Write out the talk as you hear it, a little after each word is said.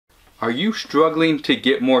Are you struggling to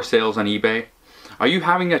get more sales on eBay? Are you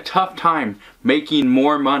having a tough time making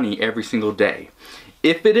more money every single day?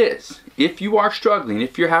 If it is, if you are struggling,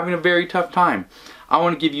 if you're having a very tough time, I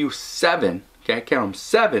want to give you 7, okay, count them,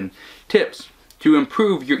 7 tips to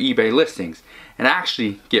improve your eBay listings and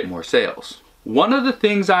actually get more sales. One of the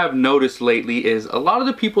things I've noticed lately is a lot of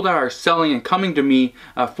the people that are selling and coming to me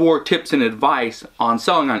for tips and advice on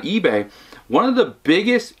selling on eBay, one of the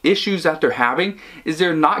biggest issues that they're having is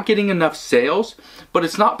they're not getting enough sales, but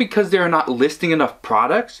it's not because they're not listing enough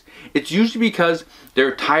products. It's usually because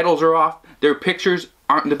their titles are off, their pictures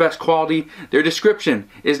aren't the best quality, their description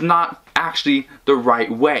is not actually the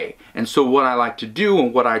right way. And so what I like to do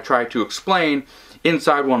and what I try to explain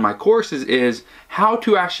inside one of my courses is how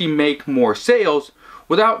to actually make more sales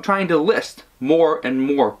without trying to list more and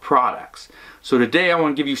more products. So today I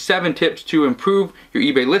want to give you 7 tips to improve your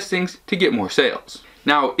eBay listings to get more sales.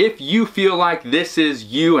 Now, if you feel like this is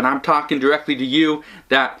you, and I'm talking directly to you,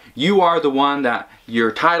 that you are the one that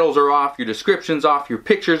your titles are off, your description's off, your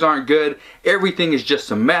pictures aren't good, everything is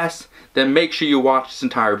just a mess, then make sure you watch this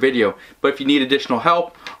entire video. But if you need additional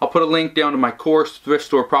help, I'll put a link down to my course, Thrift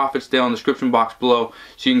Store Profits, down in the description box below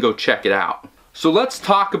so you can go check it out. So let's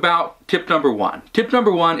talk about tip number 1. Tip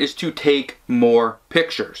number 1 is to take more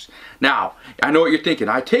pictures. Now, I know what you're thinking.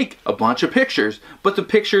 I take a bunch of pictures, but the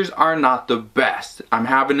pictures are not the best. I'm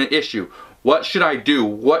having an issue. What should I do?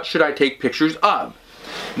 What should I take pictures of?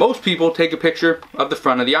 Most people take a picture of the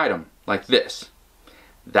front of the item, like this.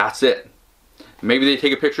 That's it. Maybe they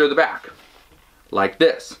take a picture of the back, like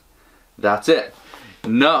this. That's it.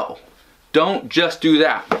 No, don't just do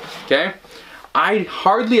that, okay? I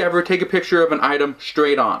hardly ever take a picture of an item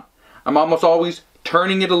straight on. I'm almost always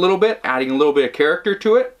turning it a little bit, adding a little bit of character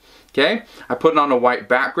to it, okay? I put it on a white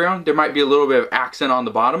background. There might be a little bit of accent on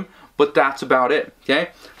the bottom, but that's about it,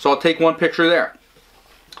 okay? So I'll take one picture there.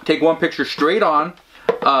 Take one picture straight on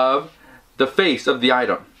of the face of the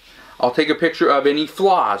item. I'll take a picture of any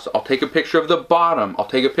flaws. I'll take a picture of the bottom. I'll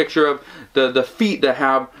take a picture of the feet that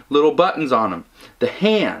have little buttons on them. The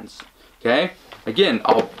hands, okay? Again,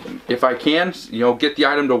 if I can, get the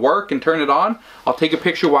item to work and turn it on, I'll take a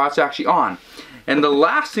picture while it's actually on. And the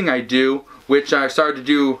last thing I do, which I started to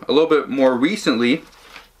do a little bit more recently,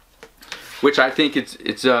 which I think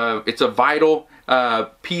it's a vital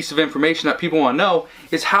piece of information that people want to know,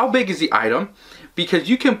 is how big is the item? Because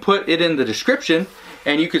you can put it in the description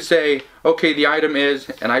and you could say, okay, the item is,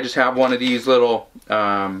 and I just have one of these little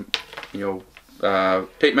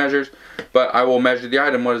tape measures, but I will measure the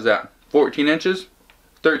item. What is that? 14 inches,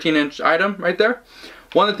 13-inch item right there.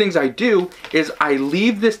 One of the things I do is I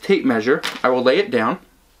leave this tape measure, I will lay it down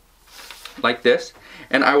like this,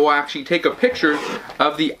 and I will actually take a picture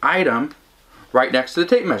of the item right next to the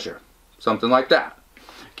tape measure, something like that.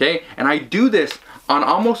 Okay, and I do this on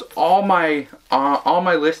almost all my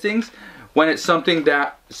listings when it's something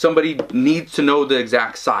that somebody needs to know the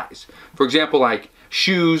exact size. For example, like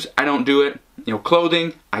shoes, I don't do it.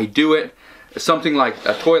 Clothing, I do it. Something like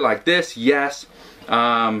a toy like this, yes.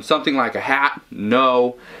 Something like a hat,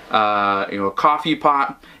 no. A coffee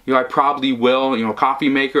pot, I probably will. A coffee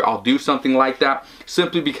maker, I'll do something like that,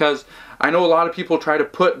 simply because I know a lot of people try to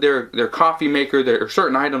put their coffee maker, their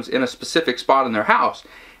certain items in a specific spot in their house.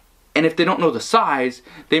 And if they don't know the size,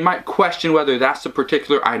 they might question whether that's the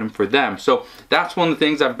particular item for them. So that's one of the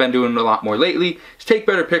things I've been doing a lot more lately, is take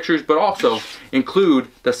better pictures, but also include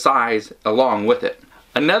the size along with it.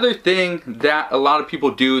 Another thing that a lot of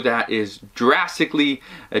people do that is drastically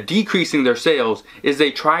decreasing their sales is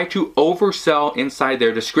they try to oversell inside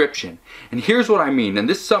their description. And here's what I mean, and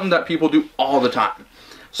this is something that people do all the time.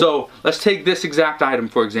 So let's take this exact item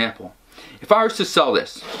for example. If I was to sell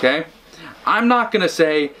this, okay, I'm not going to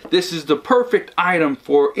say this is the perfect item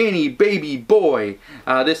for any baby boy.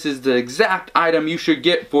 This is the exact item you should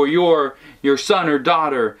get for your son or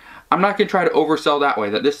daughter. I'm not going to try to oversell that way,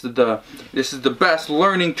 that this is the best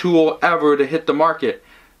learning tool ever to hit the market.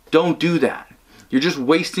 Don't do that. You're just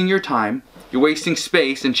wasting your time. You're wasting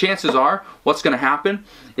space, and chances are what's going to happen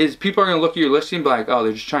is people are going to look at your listing and be like, oh,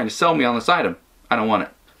 they're just trying to sell me on this item. I don't want it.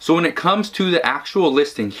 So when it comes to the actual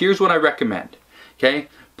listing, here's what I recommend. Okay?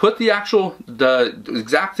 Put the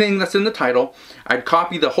exact thing that's in the title. I'd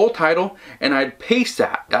copy the whole title and I'd paste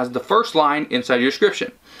that as the first line inside your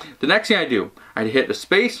description. The next thing I do, I'd hit a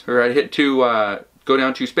space, or I'd hit go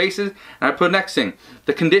down 2 spaces, and I'd put next thing,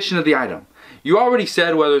 the condition of the item. You already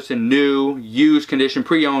said whether it's in new, used condition,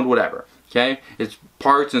 pre-owned, whatever. Okay, it's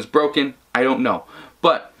parts and it's broken. I don't know,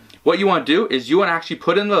 but what you want to do is you want to actually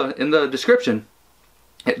put in the description,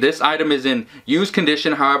 this item is in used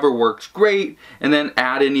condition, however works great, and then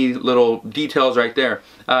add any little details right there.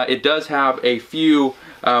 It does have a few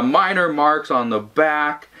minor marks on the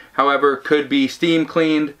back, however, could be steam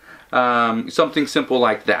cleaned, something simple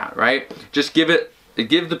like that, right? Just give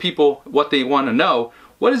the people what they want to know.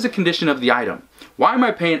 What is the condition of the item? Why am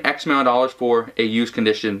I paying X amount of dollars for a used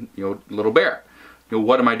condition, little bear?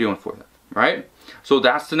 What am I doing for them, right? So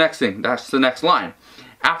that's the next thing. That's the next line.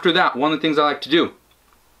 After that, one of the things I like to do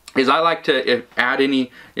is I like to add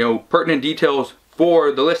any pertinent details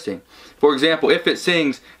for the listing. For example, if it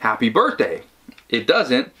sings happy birthday, it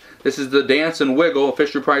doesn't. This is the Dance and Wiggle,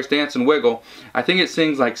 Fisher Price Dance and Wiggle. I think it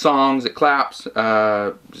sings like songs, it claps,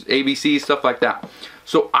 ABC, stuff like that.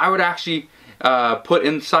 So I would actually put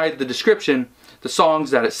inside the description the songs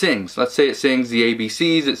that it sings. Let's say it sings the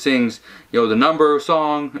ABCs, it sings the number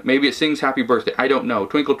song, maybe it sings happy birthday, I don't know,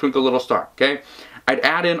 Twinkle Twinkle Little Star, okay? I'd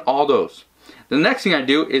add in all those. The next thing I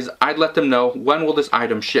do is I'd let them know when will this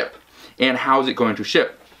item ship and how is it going to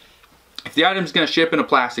ship. If the item's going to ship in a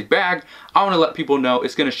plastic bag, I want to let people know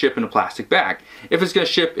it's going to ship in a plastic bag. If it's going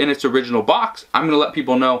to ship in its original box, I'm going to let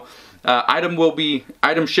people know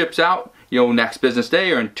item ships out next business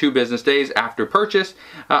day or in 2 business days after purchase.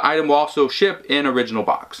 Item will also ship in original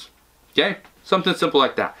box. Okay? Something simple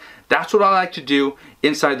like that. That's what I like to do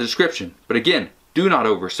inside the description. But again, do not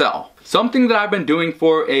oversell. Something that I've been doing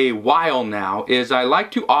for a while now is I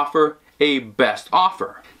like to offer a best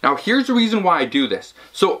offer. Now here's the reason why I do this.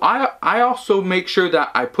 So I also make sure that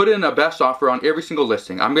I put in a best offer on every single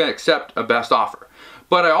listing. I'm going to accept a best offer.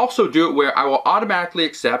 But I also do it where I will automatically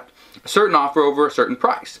accept a certain offer over a certain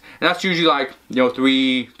price. And that's usually like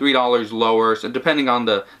 $3 lower, so depending on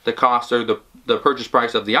the cost or the purchase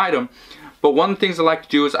price of the item. But one of the things I like to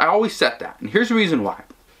do is I always set that. And here's the reason why.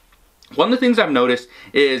 One of the things I've noticed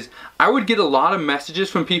is I would get a lot of messages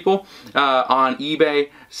from people on eBay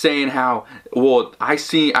saying how, well, I've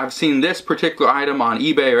seen this particular item on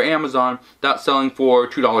eBay or Amazon that's selling for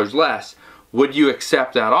 $2 less. Would you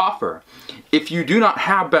accept that offer? If you do not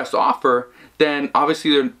have best offer, then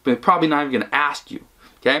obviously they're probably not even going to ask you.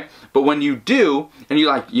 Okay? But when you do, and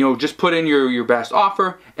you just put in your best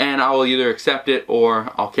offer, and I will either accept it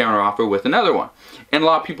or I'll counter offer with another one. And a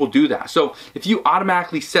lot of people do that. So if you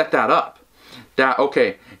automatically set that up, that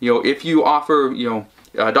okay, if you offer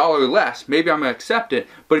 $1 less, maybe I'm gonna accept it.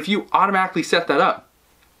 But if you automatically set that up,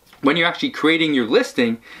 when you're actually creating your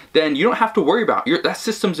listing, then you don't have to worry about that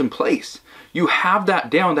system's in place. You have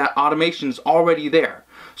that down, that automation's already there.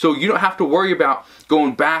 So you don't have to worry about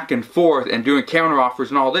going back and forth and doing counter offers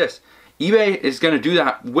and all this. eBay is going to do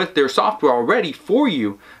that with their software already for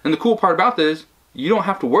you. And the cool part about this is you don't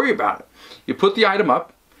have to worry about it. You put the item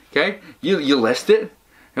up, okay? You list it.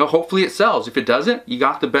 Hopefully it sells. If it doesn't, you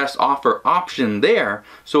got the best offer option there.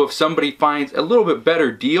 So if somebody finds a little bit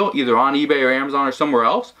better deal, either on eBay or Amazon or somewhere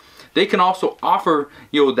else, they can also offer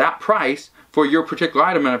that price for your particular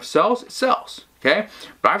item, and if it sells, it sells. Okay?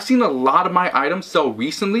 But I've seen a lot of my items sell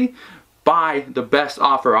recently by the best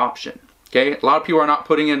offer option. Okay? A lot of people are not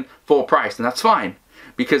putting in full price, and that's fine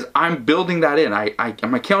because I'm building that in.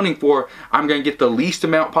 I'm accounting for I'm going to get the least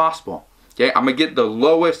amount possible. Okay? I'm going to get the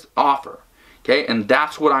lowest offer. Okay? And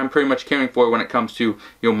that's what I'm pretty much accounting for when it comes to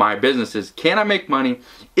my businesses. Can I make money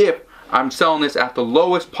if I'm selling this at the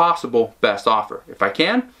lowest possible best offer? If I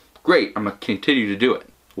can, great. I'm going to continue to do it.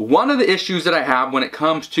 One of the issues that I have when it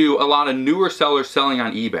comes to a lot of newer sellers selling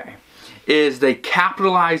on eBay is they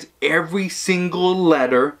capitalize every single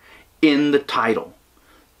letter in the title.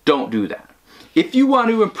 Don't do that. If you want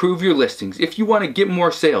to improve your listings, if you want to get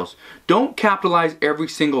more sales, don't capitalize every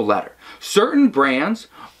single letter. Certain brands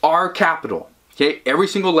are capital. Okay? Every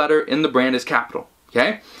single letter in the brand is capital.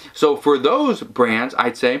 Okay? So for those brands,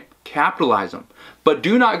 I'd say capitalize them. But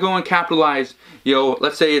do not go and capitalize,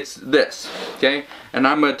 let's say it's this, okay? And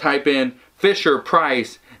I'm going to type in Fisher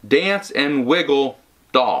Price Dance and Wiggle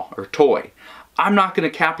doll or toy. I'm not going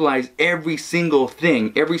to capitalize every single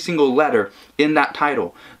thing, every single letter in that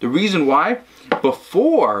title. The reason why,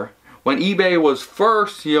 before, when eBay was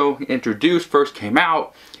first, introduced, first came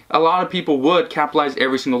out, a lot of people would capitalize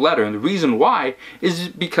every single letter. And the reason why is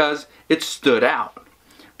because it stood out.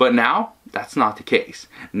 But now, that's not the case.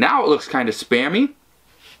 Now it looks kind of spammy.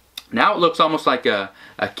 Now it looks almost like a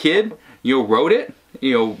kid, wrote it,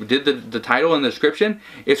 did the title and the description.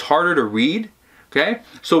 It's harder to read, okay?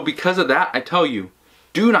 So because of that, I tell you,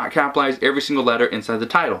 do not capitalize every single letter inside the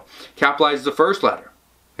title. Capitalize the first letter,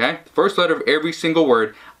 okay? The first letter of every single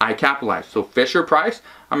word, I capitalize. So Fisher Price,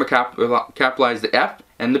 I'm going to capitalize the F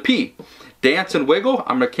and the P. Dance and Wiggle,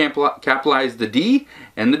 I'm going to capitalize the D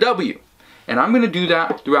and the W. And I'm going to do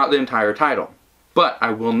that throughout the entire title. But I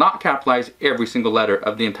will not capitalize every single letter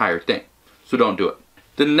of the entire thing. So don't do it.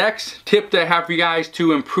 The next tip that I have for you guys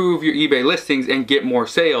to improve your eBay listings and get more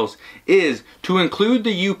sales is to include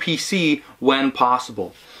the UPC when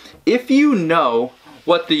possible. If you know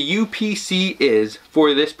what the UPC is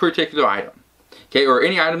for this particular item, okay, or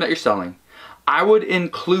any item that you're selling, I would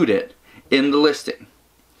include it in the listing,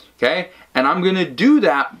 okay? And I'm gonna do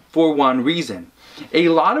that for one reason. A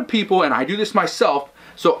lot of people, and I do this myself,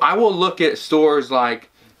 so I will look at stores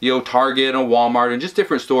like, you know, Target and Walmart and just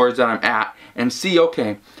different stores that I'm at and see,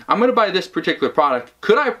 okay, I'm gonna buy this particular product.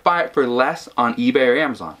 Could I buy it for less on eBay or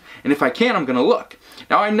Amazon? And if I can, I'm gonna look.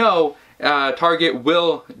 Now I know Target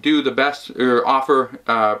will do the best or offer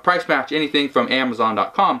price match anything from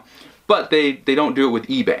Amazon.com, but they don't do it with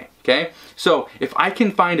eBay, okay? So if I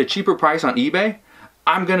can find a cheaper price on eBay,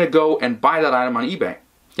 I'm gonna go and buy that item on eBay,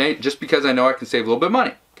 okay? Just because I know I can save a little bit of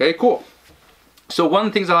money, okay, cool. So one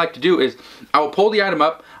of the things I like to do is I will pull the item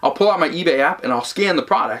up, I'll pull out my eBay app and I'll scan the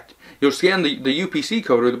product. You'll scan the UPC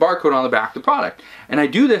code or the barcode on the back of the product. And I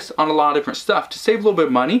do this on a lot of different stuff to save a little bit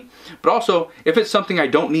of money, but also if it's something I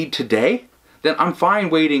don't need today, then I'm fine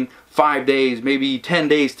waiting 5 days, maybe 10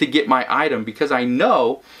 days to get my item, because I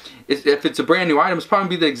know if it's a brand new item, it's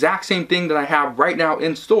probably the exact same thing that I have right now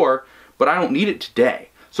in store, but I don't need it today.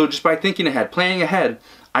 So just by thinking ahead, planning ahead,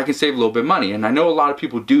 I can save a little bit of money. And I know a lot of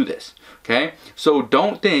people do this, okay? So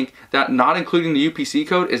don't think that not including the UPC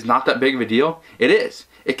code is not that big of a deal. It is.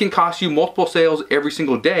 It can cost you multiple sales every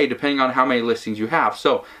single day depending on how many listings you have.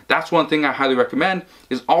 So that's one thing I highly recommend,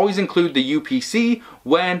 is always include the UPC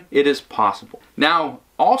when it is possible. Now,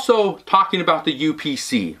 also talking about the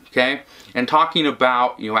UPC, okay, and talking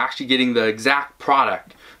about, you know, actually getting the exact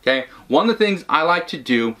product, okay, one of the things I like to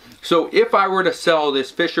do, so if I were to sell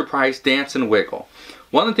this Fisher-Price Dance and Wiggle,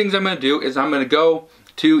 one of the things I'm going to do is I'm going to go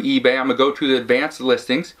to eBay, I'm going to go to the advanced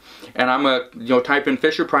listings, and I'm going to, you know, type in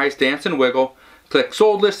Fisher-Price Dance and Wiggle, click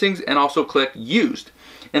sold listings, and also click used.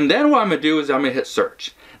 And then what I'm going to do is I'm going to hit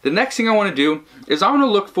search. The next thing I want to do is I want to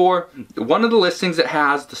look for one of the listings that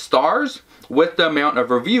has the stars with the amount of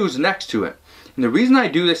reviews next to it. And the reason I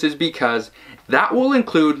do this is because that will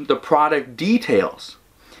include the product details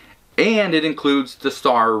and it includes the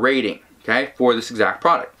star rating, okay, for this exact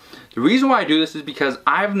product. The reason why I do this is because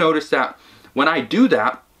I've noticed that when I do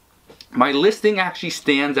that, my listing actually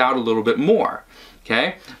stands out a little bit more.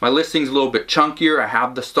 Okay, my listing's a little bit chunkier, I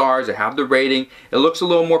have the stars, I have the rating, it looks a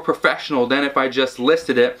little more professional than if I just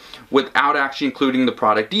listed it without actually including the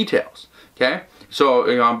product details. Okay, so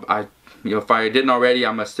you know, if I didn't already,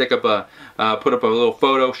 I'm gonna stick up put up a little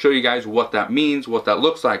photo, show you guys what that means, what that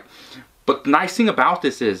looks like. But the nice thing about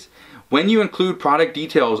this is when you include product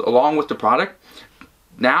details along with the product,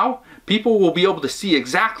 now people will be able to see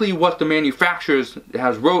exactly what the manufacturer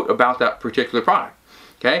has wrote about that particular product.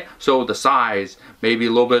 Okay, so the size, maybe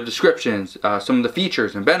a little bit of descriptions, some of the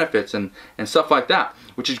features and benefits and stuff like that,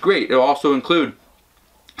 which is great. It'll also include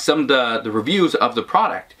some of the reviews of the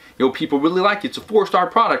product. You know, people really like it. It's a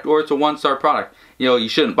 4-star product or it's a 1-star product. You know, you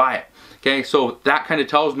shouldn't buy it. Okay, so that kind of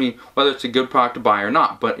tells me whether it's a good product to buy or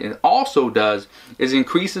not. But it also does is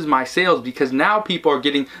increases my sales because now people are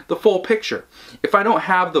getting the full picture. If I don't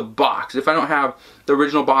have the box, if I don't have the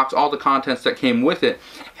original box, all the contents that came with it,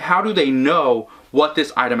 how do they know what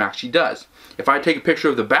this item actually does? If I take a picture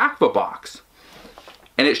of the back of a box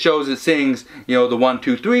and it shows it sings, you know, the 1,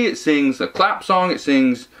 2, 3, it sings a clap song, it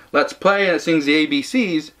sings Let's Play, and it sings the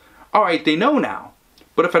ABCs, alright, they know now.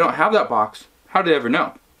 But if I don't have that box, how do they ever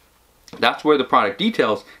know? That's where the product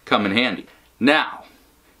details come in handy. Now,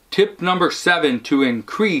 tip number 7 to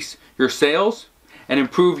increase your sales and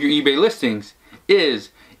improve your eBay listings is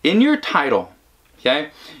in your title, okay,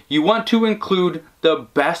 you want to include the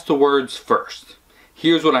best words first.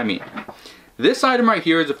 Here's what I mean. This item right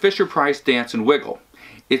here is a Fisher-Price Dance and Wiggle.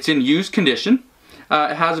 It's in used condition.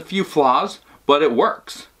 It has a few flaws, but it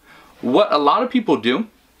works. What a lot of people do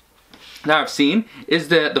that I've seen is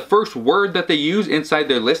that the first word that they use inside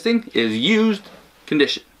their listing is used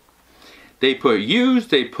condition. They put used,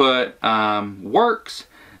 they put works,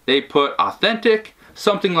 they put authentic,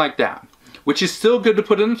 something like that, which is still good to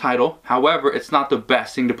put in the title. However, it's not the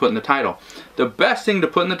best thing to put in the title. The best thing to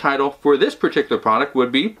put in the title for this particular product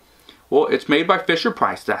would be, well, it's made by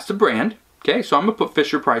Fisher-Price. That's the brand. Okay, so I'm going to put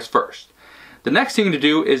Fisher-Price first. The next thing to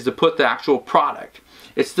do is to put the actual product.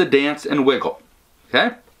 It's the Dance and Wiggle.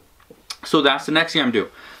 Okay, so that's the next thing I'm going to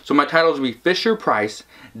do. So my title is going to be Fisher-Price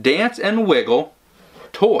Dance and Wiggle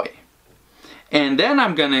Toy. And then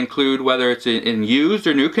I'm going to include whether it's in used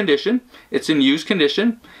or new condition. It's in used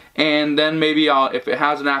condition. And then maybe if it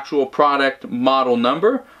has an actual product model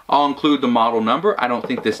number, I'll include the model number. I don't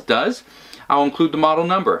think this does. I'll include the model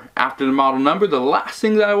number. After the model number, the last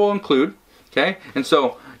thing that I will include, okay? And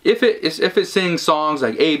so if it sings songs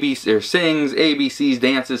like ABC, or sings ABCs,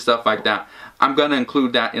 dances, stuff like that, I'm gonna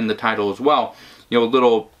include that in the title as well. You know, a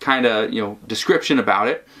little kind of, you know, description about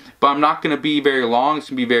it. But I'm not gonna be very long. It's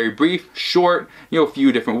gonna be very brief, short, you know, a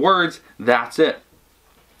few different words. That's it.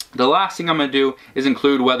 The last thing I'm gonna do is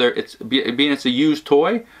include whether it's being it's a used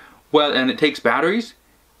toy, well, and it takes batteries,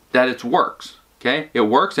 that it works. Okay, it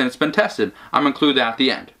works and it's been tested. I'm gonna include that at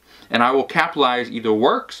the end, and I will capitalize either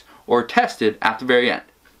works or tested at the very end.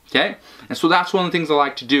 Okay, and so that's one of the things I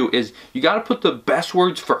like to do is you got to put the best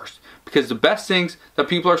words first, because the best things that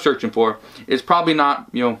people are searching for is probably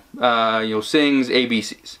not sings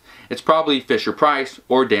ABCs. It's probably Fisher Price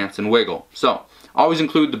or Dance and Wiggle. So always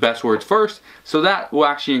include the best words first, so that will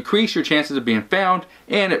actually increase your chances of being found,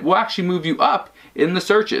 and it will actually move you up in the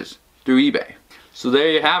searches through eBay. So there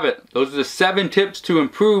you have it. Those are the 7 tips to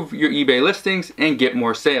improve your eBay listings and get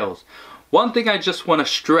more sales. One thing I just want to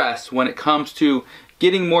stress when it comes to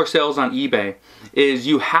getting more sales on eBay is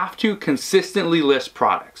you have to consistently list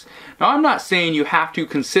products. Now, I'm not saying you have to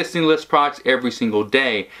consistently list products every single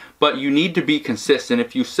day, but you need to be consistent.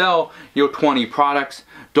 If you sell 20 products,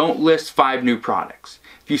 don't list 5 new products.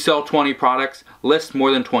 If you sell 20 products, list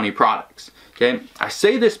more than 20 products. Okay? I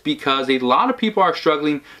say this because a lot of people are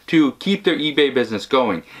struggling to keep their eBay business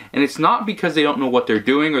going. And it's not because they don't know what they're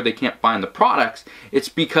doing or they can't find the products. It's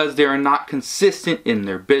because they are not consistent in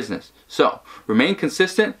their business. So, remain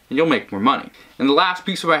consistent and you'll make more money. And the last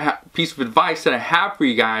piece of advice that I have for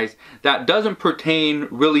you guys that doesn't pertain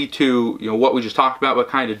really to what we just talked about, but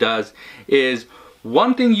kind of does, is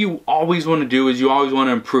one thing you always want to do is you always want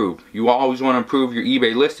to improve. You always want to improve your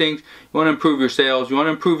eBay listings. You want to improve your sales. You want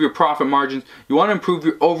to improve your profit margins. You want to improve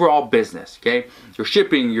your overall business, okay? Your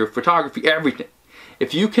shipping, your photography, everything.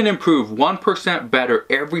 If you can improve 1% better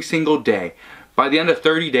every single day, by the end of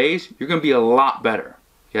 30 days, you're going to be a lot better,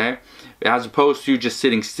 okay? As opposed to just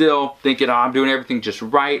sitting still, thinking, oh, I'm doing everything just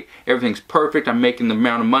right, everything's perfect, I'm making the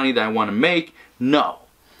amount of money that I want to make. No.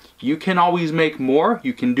 You can always make more,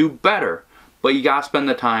 you can do better. But you gotta spend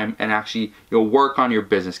the time and actually work on your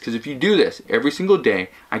business. Because if you do this every single day,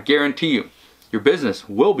 I guarantee you, your business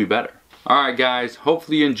will be better. Alright guys,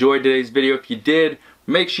 hopefully you enjoyed today's video. If you did,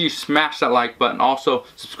 make sure you smash that like button. Also,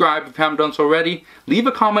 subscribe if you haven't done so already. Leave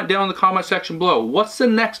a comment down in the comment section below. What's the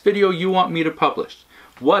next video you want me to publish?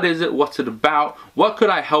 What is it? What's it about? What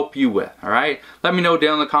could I help you with? Alright? Let me know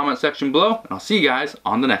down in the comment section below, and I'll see you guys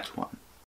on the next one.